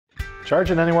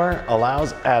Chargent Anywhere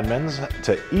allows admins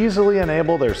to easily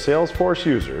enable their Salesforce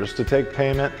users to take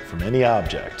payment from any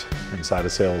object inside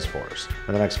of Salesforce.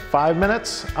 In the next 5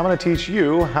 minutes, I'm going to teach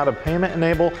you how to payment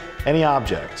enable any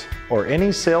object or any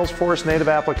Salesforce-native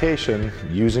application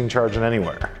using Chargent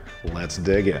Anywhere. Let's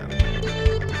dig in.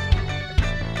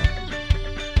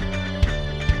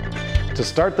 To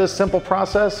start this simple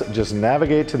process, just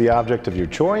navigate to the object of your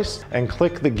choice and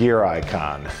click the gear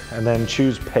icon, and then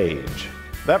choose Page.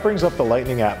 That brings up the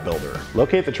Lightning App Builder.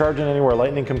 Locate the Chargent Anywhere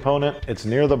Lightning component. It's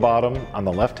near the bottom on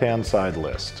the left-hand side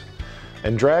list.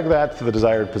 And drag that to the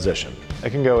desired position. It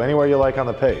can go anywhere you like on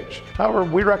the page. However,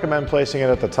 we recommend placing it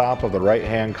at the top of the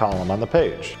right-hand column on the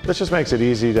page. This just makes it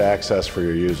easy to access for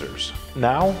your users.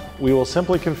 Now, we will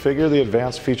simply configure the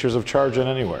advanced features of Chargent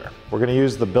Anywhere. We're going to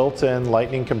use the built-in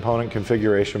Lightning component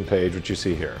configuration page, which you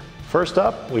see here. First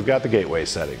up, we've got the gateway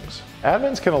settings.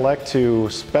 Admins can elect to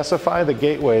specify the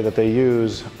gateway that they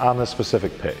use on this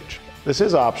specific page. This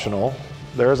is optional.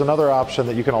 There is another option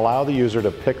that you can allow the user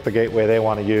to pick the gateway they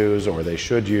want to use or they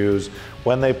should use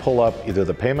when they pull up either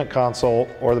the payment console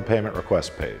or the payment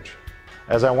request page.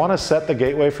 As I want to set the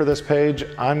gateway for this page,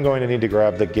 I'm going to need to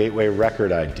grab the gateway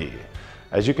record ID.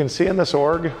 As you can see in this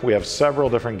org, we have several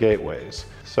different gateways.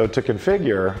 So to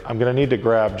configure, I'm going to need to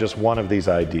grab just one of these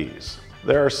IDs.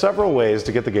 There are several ways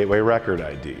to get the gateway record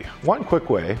ID. One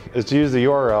quick way is to use the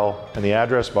URL in the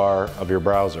address bar of your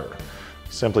browser.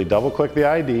 Simply double-click the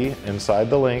ID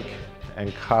inside the link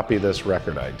and copy this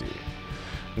record ID.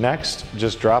 Next,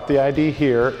 just drop the ID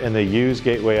here in the Use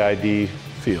Gateway ID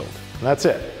field. And that's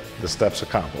it. The step's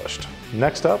accomplished.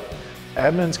 Next up,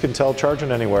 admins can tell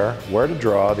Chargent Anywhere where to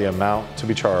draw the amount to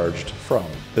be charged from.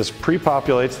 This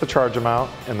pre-populates the charge amount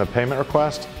in the payment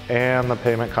request and the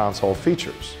payment console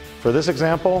features. For this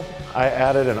example, I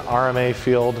added an RMA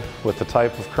field with the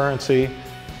type of currency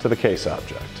to the case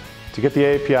object. To get the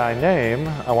API name,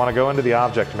 I want to go into the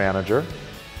Object Manager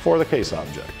for the case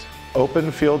object.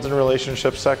 Open Fields and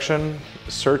Relationships section,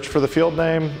 search for the field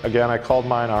name. Again, I called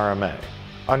mine RMA.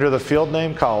 Under the field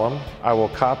name column, I will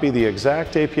copy the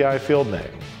exact API field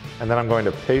name, and then I'm going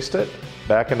to paste it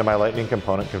back into my Lightning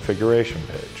component configuration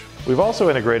page. We've also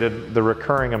integrated the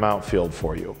recurring amount field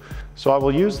for you. So I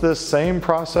will use this same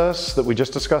process that we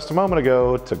just discussed a moment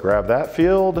ago to grab that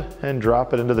field and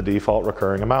drop it into the default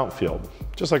recurring amount field,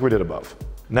 just like we did above.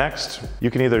 Next, you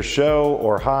can either show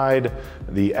or hide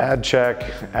the add check,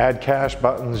 add cash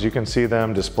buttons. You can see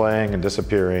them displaying and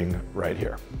disappearing right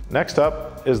here. Next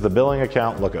up is the billing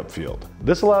account lookup field.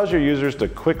 This allows your users to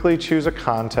quickly choose a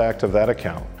contact of that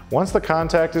account. Once the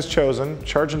contact is chosen,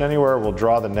 Chargent Anywhere will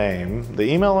draw the name, the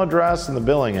email address, and the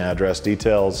billing address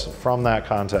details from that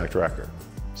contact record.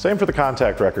 Same for the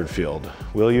contact record field.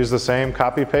 We'll use the same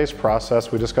copy-paste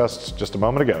process we discussed just a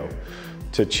moment ago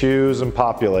to choose and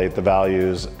populate the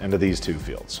values into these two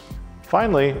fields.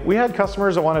 Finally, we had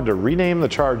customers that wanted to rename the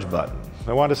charge button.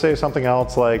 They wanted to say something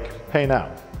else like Pay Now.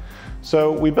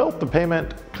 So we built the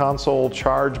payment console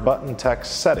charge button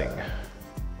text setting.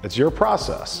 It's your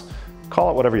process. Call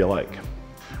it whatever you like.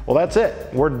 Well, that's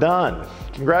it. We're done.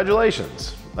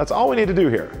 Congratulations. That's all we need to do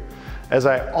here. As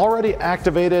I already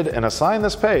activated and assigned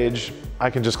this page, I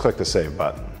can just click the Save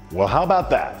button. Well, how about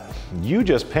that? You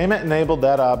just payment enabled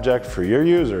that object for your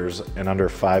users in under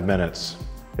 5 minutes.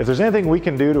 If there's anything we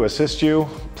can do to assist you,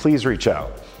 please reach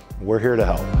out. We're here to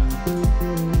help.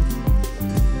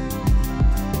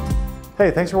 Hey,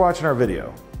 thanks for watching our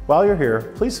video. While you're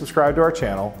here, please subscribe to our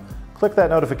channel. Click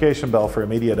that notification bell for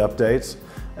immediate updates.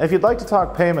 And if you'd like to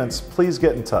talk payments, please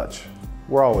get in touch.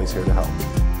 We're always here to help.